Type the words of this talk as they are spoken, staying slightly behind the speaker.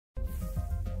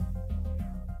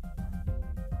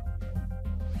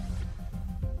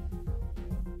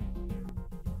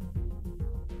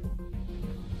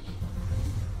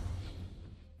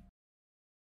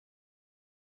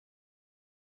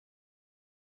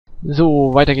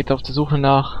So, weiter geht's auf der Suche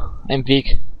nach einem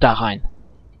Weg da rein.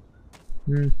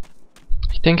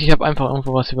 Ich denke, ich habe einfach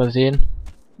irgendwo was übersehen.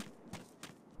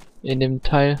 In dem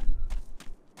Teil.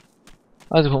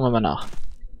 Also gucken wir mal nach.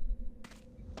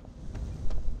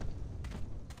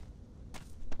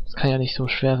 Das kann ja nicht so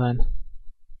schwer sein.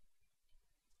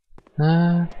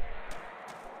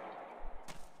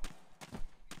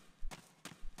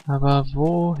 Aber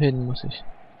wohin muss ich?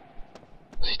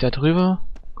 Muss ich da drüber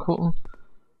gucken?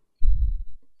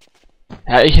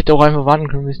 Ja, ich hätte auch einfach warten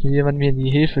können müssen, wie jemand mir die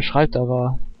Hilfe schreibt,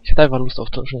 aber ich hatte einfach Lust auf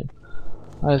Tauschen.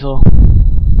 Also,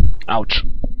 ouch.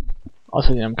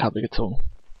 Außerdem am Kabel gezogen.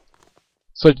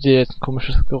 Solltet ihr jetzt ein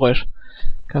komisches Geräusch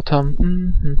gehabt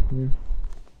haben.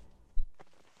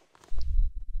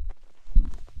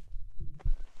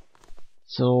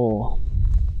 So.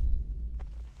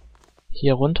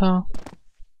 Hier runter.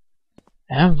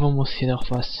 Ja, wo muss hier doch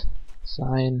was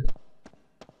sein?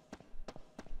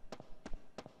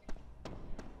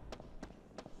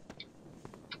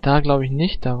 Da glaube ich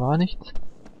nicht, da war nichts.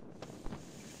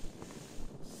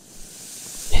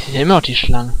 Ich sehe immer noch die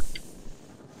Schlangen.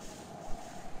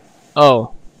 Oh.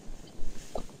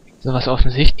 So was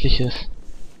Offensichtliches.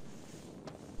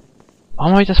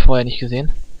 Warum habe ich das vorher nicht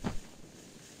gesehen?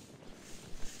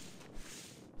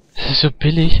 Das ist so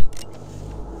billig.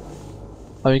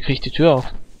 Aber wie kriege ich die Tür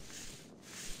auf?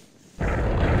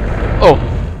 Oh.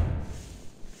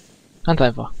 Ganz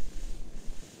einfach.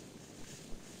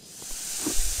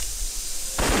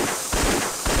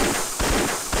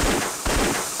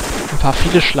 Ein paar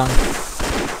viele Schlangen.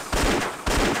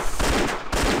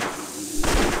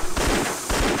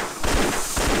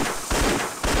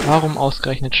 Warum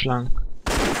ausgerechnet Schlangen?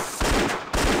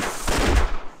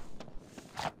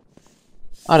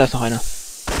 Ah, da ist noch eine.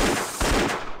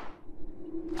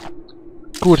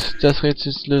 Gut, das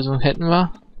Rätselslösung hätten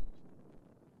wir.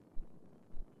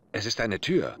 Es ist eine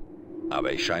Tür,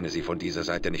 aber ich scheine sie von dieser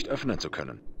Seite nicht öffnen zu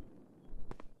können.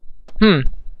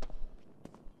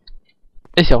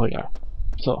 Ist ja auch egal.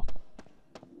 So.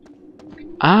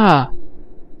 Ah!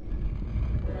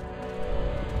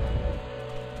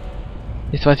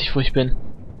 Jetzt weiß ich, wo ich bin.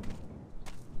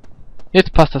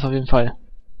 Jetzt passt das auf jeden Fall.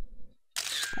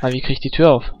 Aber wie kriege ich die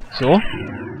Tür auf? So?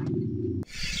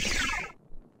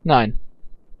 Nein.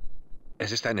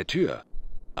 Es ist eine Tür,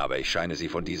 aber ich scheine sie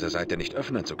von dieser Seite nicht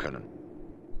öffnen zu können.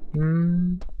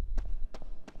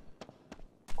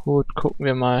 Gut, gucken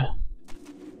wir mal.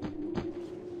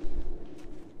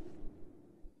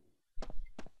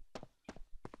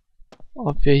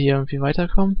 Ob wir hier irgendwie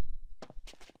weiterkommen.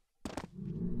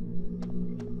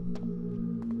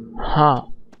 Ha.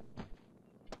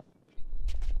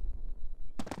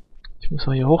 Ich muss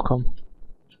mal hier hochkommen.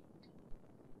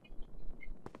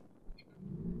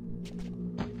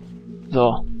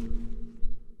 So.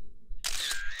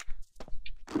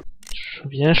 Schon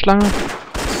wieder eine Schlange?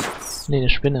 Ne, eine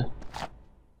Spinne.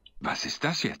 Was ist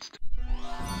das jetzt?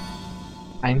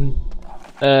 Ein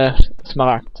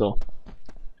Smaragd, so.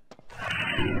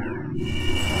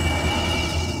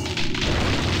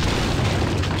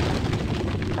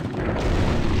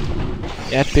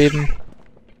 Erdbeben.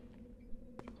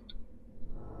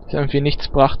 Das irgendwie nichts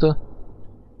brachte.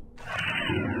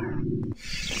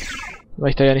 Weil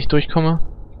ich da ja nicht durchkomme.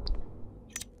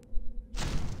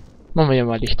 Machen wir hier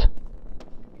mal Licht.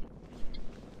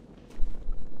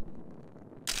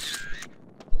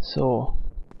 So.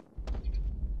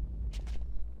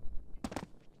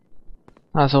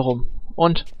 Ah, so rum.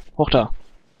 Und hoch da.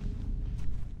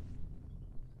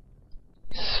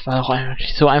 Es war doch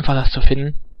eigentlich so einfach, das zu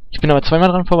finden. Ich bin aber zweimal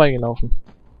dran vorbeigelaufen.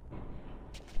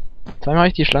 Zweimal habe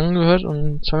ich die Schlangen gehört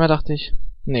und zweimal dachte ich,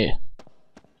 nee.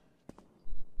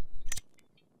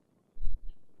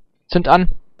 Zünd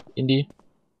an, Indy.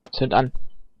 Zünd an.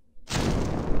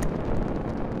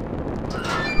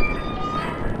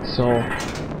 So.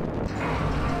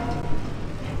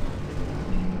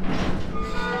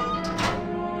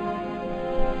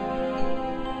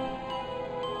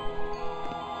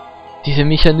 Diese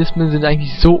Mechanismen sind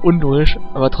eigentlich so unlogisch,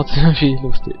 aber trotzdem irgendwie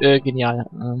lustig, genial.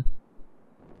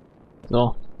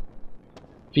 So.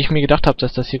 Wie ich mir gedacht habe,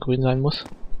 dass das hier grün sein muss.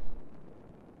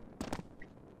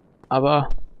 Aber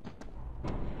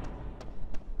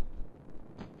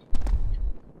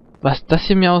was das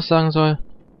hier mir aussagen soll,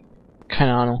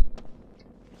 keine Ahnung.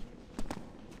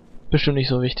 Bestimmt nicht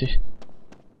so wichtig.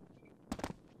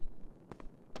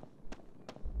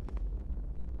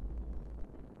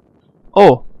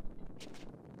 Oh.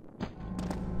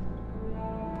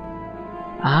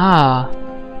 Ah.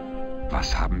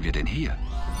 Was haben wir denn hier?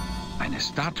 Eine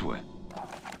Statue.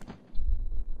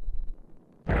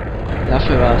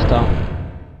 Dafür war es da.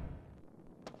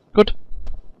 Gut.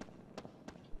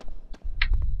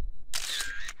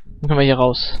 Dann können wir hier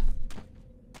raus.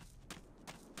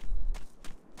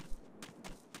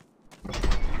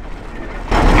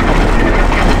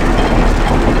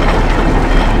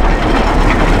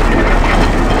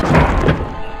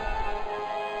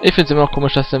 Ich finde es immer noch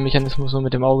komisch, dass der Mechanismus nur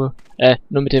mit dem Auge,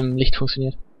 nur mit dem Licht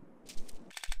funktioniert.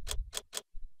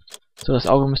 So, das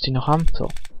Auge müsste ich noch haben. So.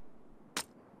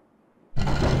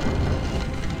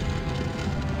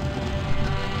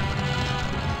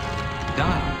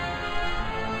 Da.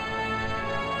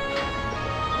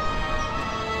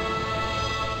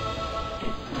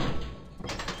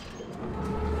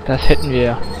 Das hätten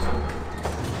wir.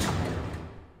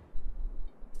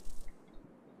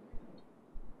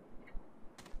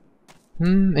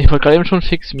 Ich wollte gerade eben schon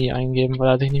Fix Me eingeben, weil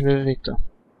er sich nicht mehr bewegte.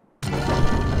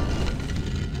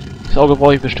 Das Auge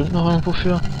brauche ich bestimmt noch irgendwo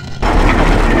für.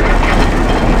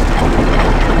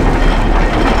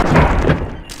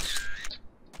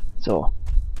 So.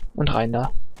 Und rein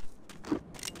da.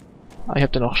 Ah, ich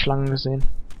habe da noch Schlangen gesehen.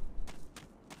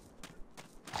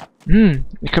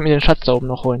 Ich könnte mir den Schatz da oben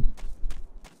noch holen.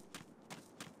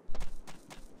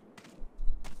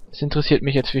 Das interessiert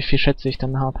mich jetzt, wie viel Schätze ich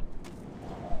dann habe.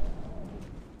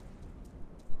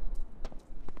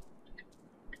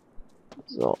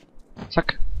 So.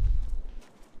 Zack.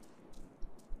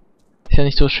 Ist ja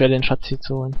nicht so schwer, den Schatz hier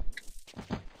zu holen.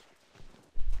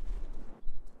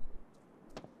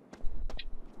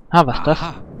 Ah, was ist das?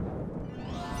 Aha.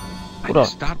 Eine Oder?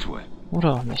 Statue.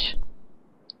 Oder auch nicht.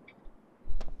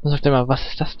 Dann sagt er mal, was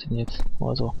ist das denn jetzt?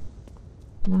 Oder so.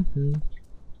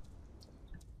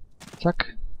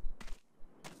 Zack.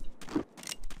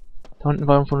 Da unten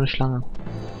war irgendwo eine Schlange.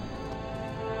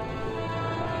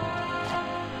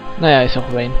 Naja, ist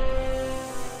auch Rain.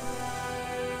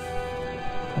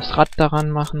 Das Rad daran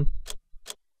machen.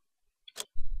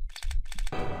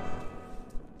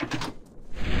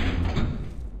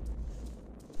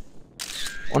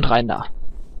 Und rein da.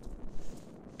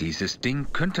 Dieses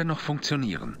Ding könnte noch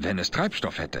funktionieren, wenn es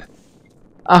Treibstoff hätte.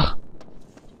 Ach.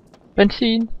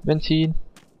 Benzin, Benzin.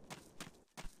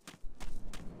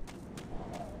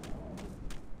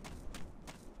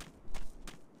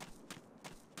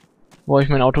 Wo habe ich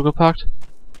mein Auto geparkt?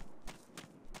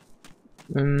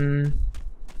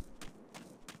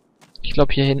 Ich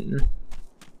glaube hier hinten.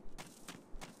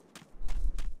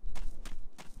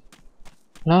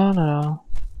 La la la.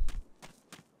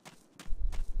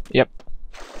 Ja.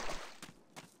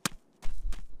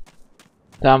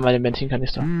 Da haben wir den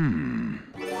Benzinkanister.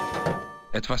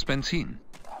 Etwas Benzin.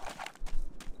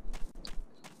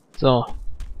 So.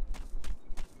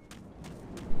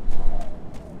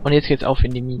 Und jetzt geht's auf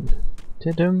in die Minen.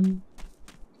 Tadam.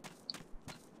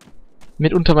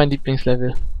 Mitunter mein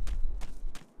Lieblingslevel.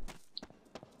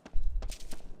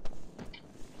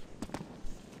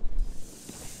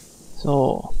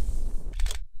 So.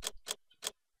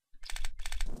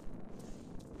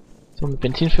 So, mit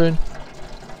Benzin füllen.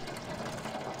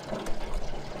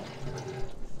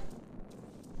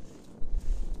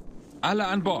 Alle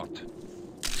an Bord.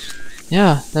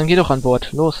 Ja, dann geh doch an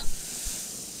Bord. Los.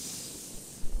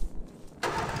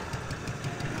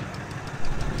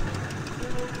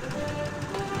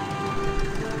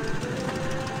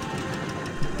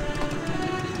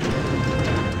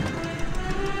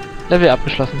 Level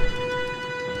abgeschlossen.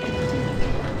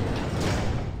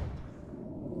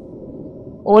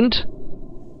 Und?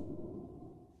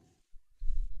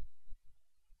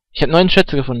 Ich habe 9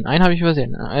 Schätze gefunden. Einen habe ich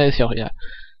übersehen. Ist ja auch egal.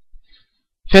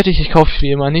 Fertig, ich kaufe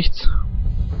wie immer nichts.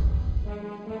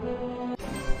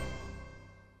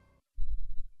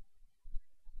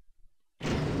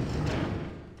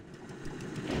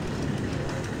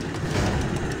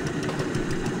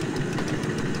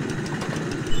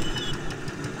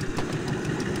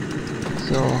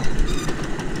 So.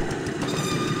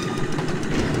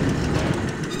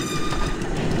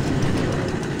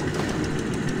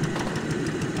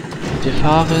 Wir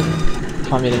fahren. Wo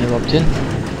fahren wir denn überhaupt hin?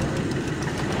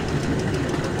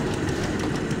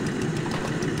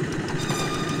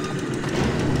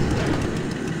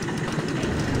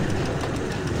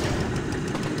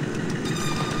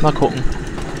 Mal gucken.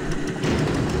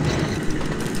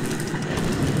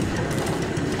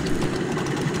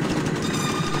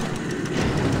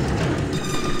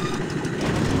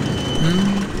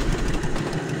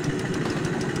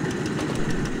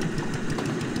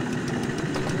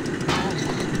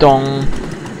 Dong.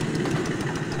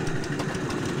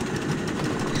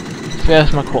 Ich werde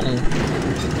erstmal gucken.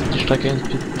 Die Strecke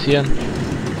inspizieren.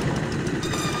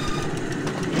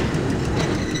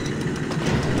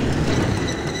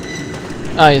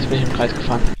 Ah, jetzt bin ich im Kreis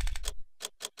gefahren.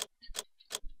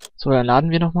 So, dann laden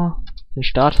wir nochmal den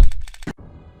Start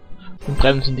und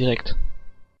bremsen direkt.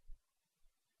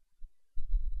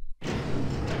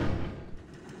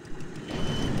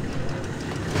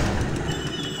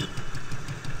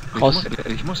 Raus.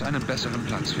 Ich muss einen besseren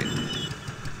Platz finden.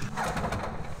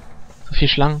 So viel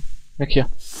Schlangen. Weg hier.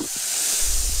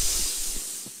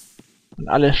 Und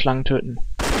alle Schlangen töten.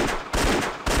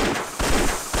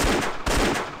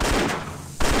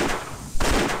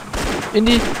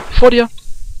 Indy, vor dir.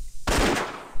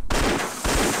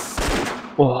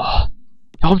 Oh.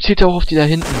 Warum zielt er auch auf die da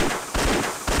hinten?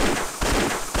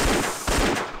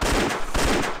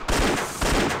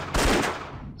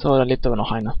 So, da lebt aber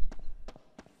noch einer.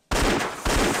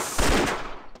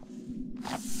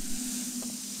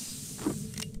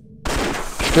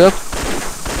 Stirb.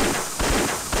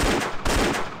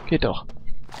 Geht doch.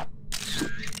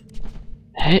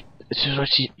 Hey, du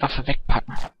sollst die Waffe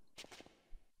wegpacken.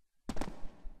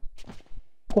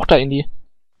 Hoch da, Indy.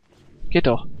 Geht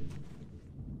doch.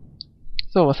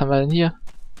 So, was haben wir denn hier?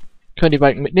 Können die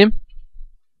Balken mitnehmen?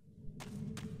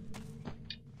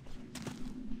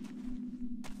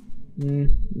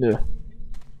 Nö.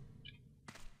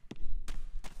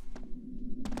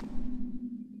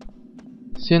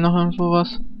 Ist hier noch irgendwo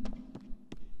was?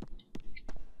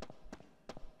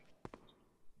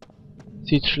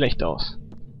 Sieht schlecht aus.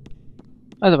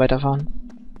 Also weiterfahren.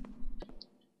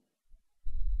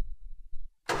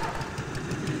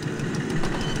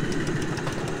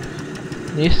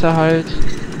 Nächster Halt.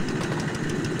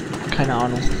 Keine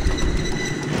Ahnung.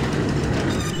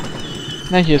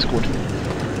 Na, hier ist gut.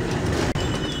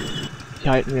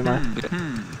 Hier halten wir mal.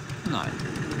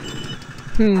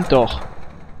 Nein. Doch.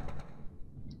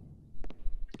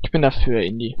 Ich bin dafür,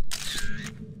 Indy.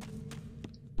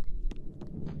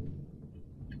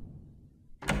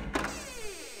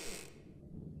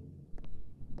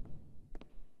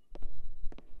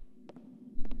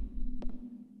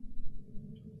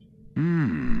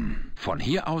 Von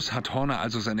hier aus hat Horner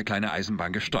also seine kleine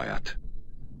Eisenbahn gesteuert.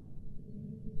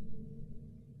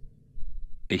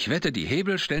 Ich wette, die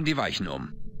Hebel stellen die Weichen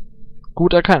um.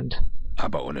 Gut erkannt.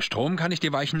 Aber ohne Strom kann ich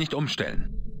die Weichen nicht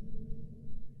umstellen.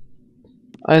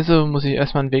 Also muss ich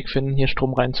erstmal einen Weg finden, hier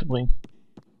Strom reinzubringen.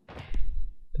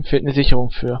 Da fehlt eine Sicherung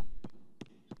für.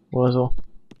 Oder so.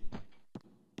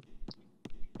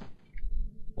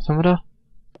 Was haben wir da?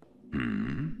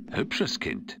 Hübsches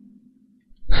Kind.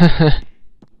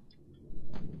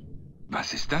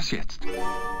 Was ist das jetzt?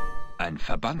 Ein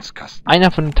Verbandskasten.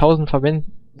 Einer von den 1000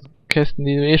 Verbandkästen,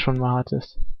 die du eh schon mal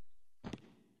hattest.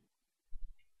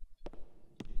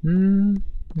 Dann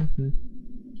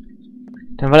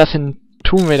war das in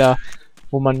Tomb Raider,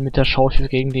 wo man mit der Schaufel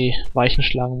gegen die Weichen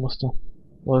schlagen musste.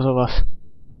 Oder sowas.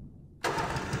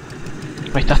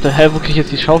 Aber ich dachte, hä, wo krieg ich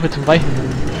jetzt die Schaufel zum Weichen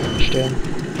stellen?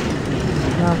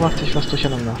 Ja, brachte sich was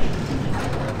durcheinander.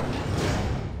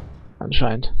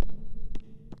 Anscheinend.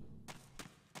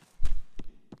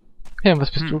 Ja,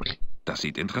 was bist du? Das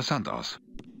sieht interessant aus.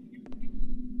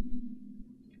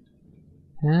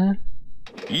 Hä?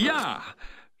 Ja!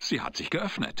 Sie hat sich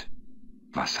geöffnet.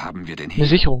 Was haben wir denn hier? Eine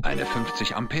Sicherung. Eine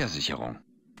 50 Ampere Sicherung.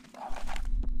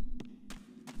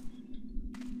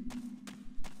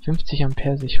 50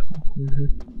 Ampere Sicherung.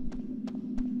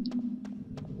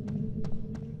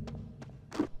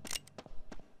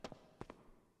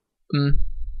 Nehmen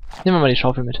wir mal die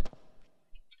Schaufel mit.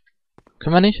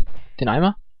 Können wir nicht? Den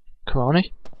Eimer? Können wir auch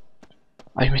nicht?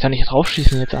 Aber ich möchte da nicht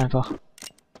draufschießen jetzt einfach.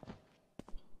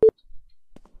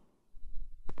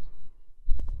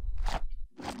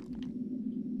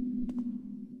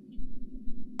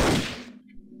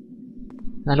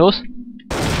 Na los?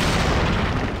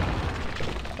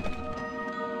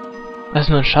 Das ist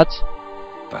nur ein Schatz.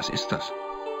 Was ist das?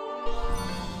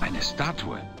 Eine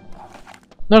Statue.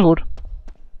 Na gut.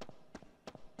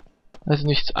 Das ist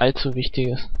nichts allzu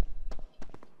Wichtiges.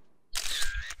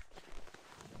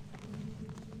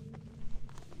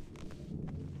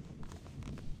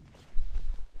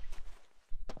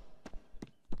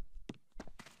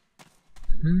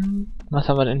 Was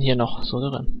haben wir denn hier noch so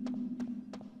drin?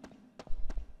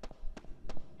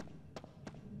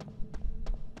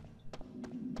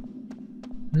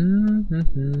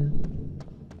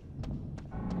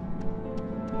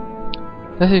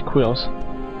 Das sieht cool aus.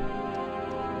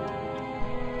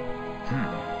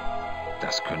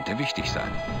 Das könnte wichtig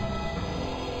sein.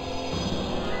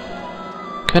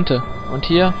 Könnte. Und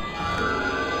hier?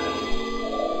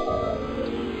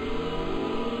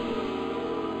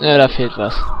 Ja, da fehlt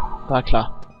was. War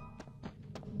klar.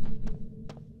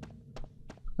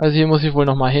 Also hier muss ich wohl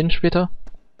noch mal hin später.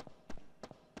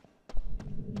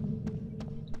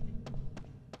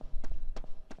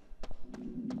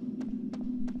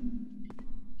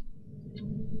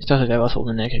 Ich dachte, der war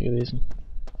oben in der Ecke gewesen.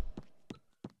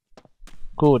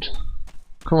 Gut.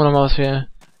 Gucken wir noch mal, was wir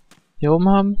hier oben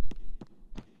haben.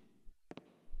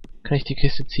 Kann ich die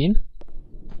Kiste ziehen?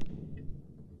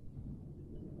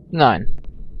 Nein.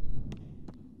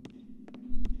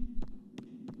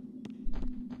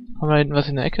 Haben wir da hinten was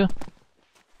in der Ecke?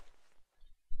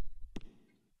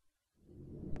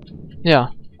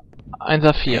 Ja. Ein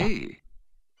Saphir. Hey,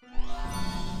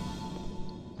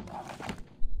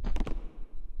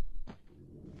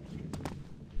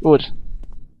 Gut.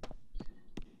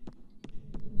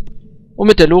 Und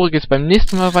mit der Lore geht's beim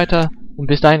nächsten Mal weiter. Und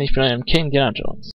bis dahin, ich bin euer MkayIndianaJones.